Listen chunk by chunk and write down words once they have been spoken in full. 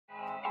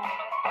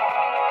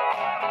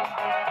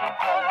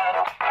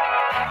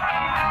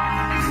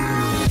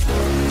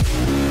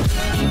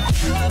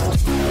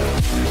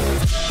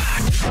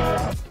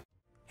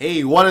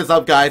Hey, what is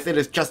up guys? It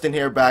is Justin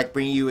here back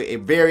bringing you a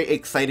very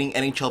exciting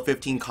NHL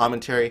 15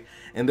 commentary,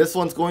 and this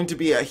one's going to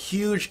be a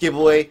huge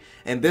giveaway,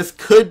 and this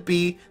could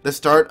be the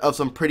start of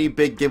some pretty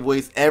big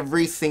giveaways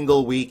every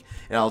single week,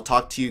 and I'll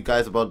talk to you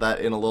guys about that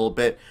in a little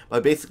bit.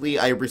 But basically,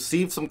 I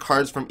received some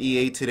cards from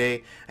EA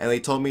today, and they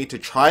told me to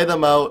try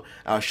them out,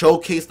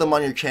 showcase them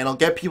on your channel,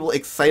 get people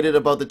excited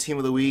about the team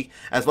of the week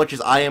as much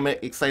as I am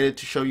excited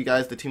to show you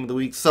guys the team of the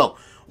week. So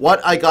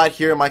what I got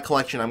here in my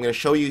collection, I'm going to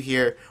show you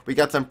here. We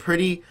got some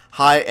pretty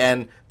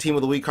high-end Team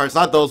of the Week cards.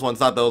 Not those ones,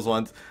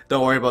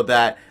 Don't worry about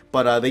that.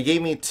 But they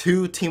gave me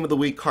 2 Team of the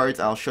Week cards.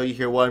 I'll show you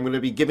here what I'm going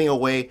to be giving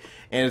away.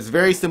 And it's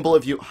very simple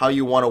how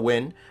you want to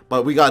win.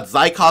 But we got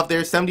Zykov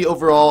there, 70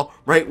 overall,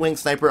 right-wing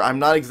sniper. I'm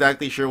not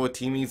exactly sure what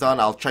team he's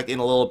on. I'll check in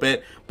a little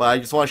bit. But I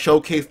just want to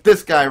showcase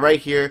this guy right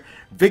here.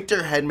 Victor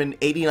Hedman,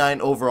 89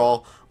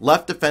 overall,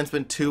 left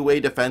defenseman, two-way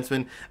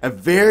defenseman, a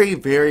very,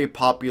 very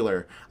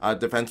popular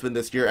defenseman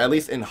this year, at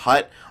least in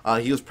HUT.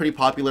 He was pretty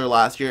popular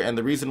last year, and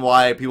the reason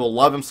why people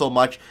love him so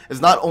much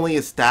is not only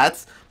his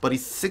stats, but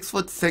he's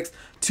 6'6",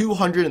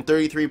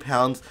 233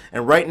 pounds,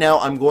 and right now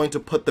I'm going to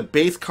put the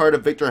base card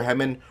of Victor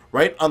Hedman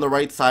right on the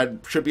right side,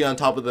 should be on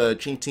top of the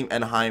Chink Team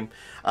Anaheim,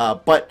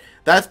 but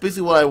that's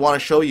basically what I want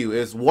to show you,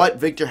 is what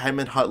Victor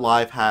Hedman HUT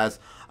Live has,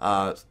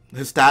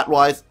 his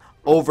stat-wise,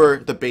 over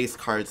the base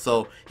card.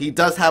 So he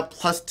does have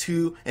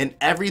 +2 in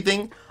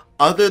everything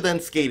other than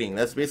skating.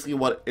 That's basically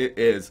what it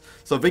is.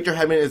 So Victor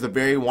Hedman is a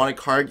very wanted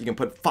card. You can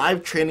put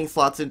 5 training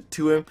slots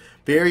into him.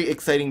 Very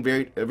exciting,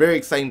 very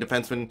exciting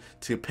defenseman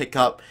to pick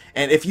up.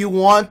 And if you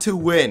want to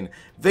win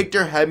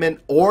Victor Hedman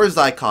or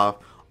Zykov,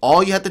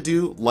 all you have to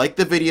do, like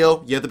the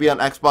video. You have to be on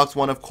Xbox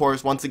One, of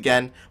course, once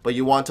again, but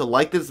you want to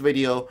like this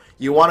video.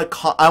 You want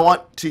to I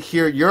want to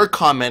hear your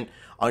comment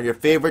on your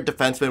favorite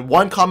defenseman.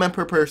 1 comment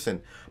per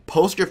person.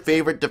 Post your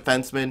favorite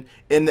defenseman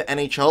in the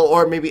NHL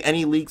or maybe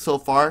any league so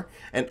far,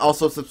 and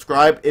also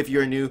subscribe if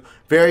you're new.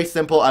 Very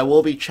simple. I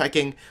will be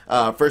checking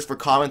first for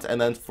comments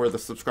and then for the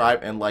subscribe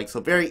and like. So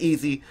very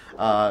easy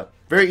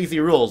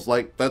rules.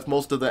 Like that's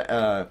most of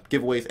the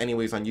giveaways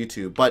anyways on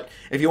YouTube. But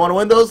if you want to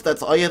win those,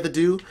 that's all you have to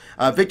do.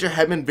 Victor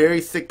Hedman,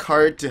 very sick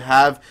card to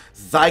have.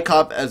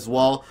 Zykov as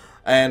well.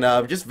 And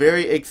just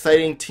very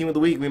exciting team of the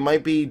week. We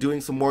might be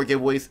doing some more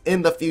giveaways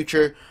in the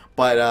future.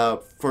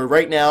 But for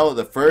right now,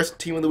 the first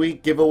Team of the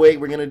Week giveaway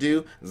we're going to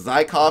do,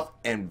 Zykov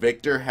and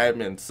Victor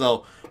Hedman.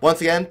 So, once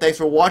again, thanks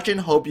for watching.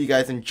 Hope you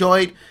guys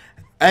enjoyed.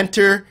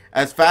 Enter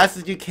as fast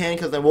as you can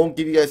because I won't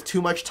give you guys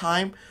too much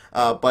time.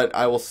 But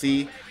I will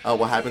see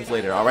what happens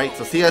later. Alright,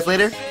 so see you guys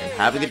later and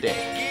have a good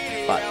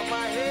day. Bye.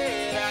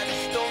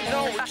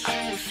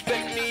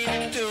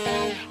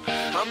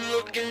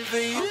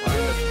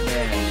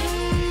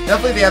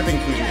 Definitely they have to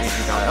include your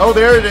Asian guy. Oh,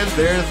 there it is.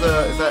 There's,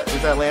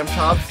 is that lamb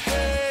chops?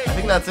 I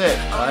think that's it.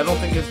 I don't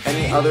think there's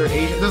any other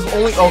Asian. There's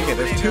only, okay,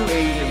 there's 2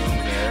 Asians in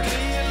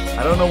there.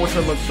 I don't know which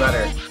one looks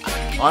better.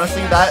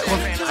 Honestly,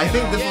 I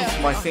think this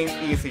was my same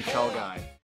ESHL guy.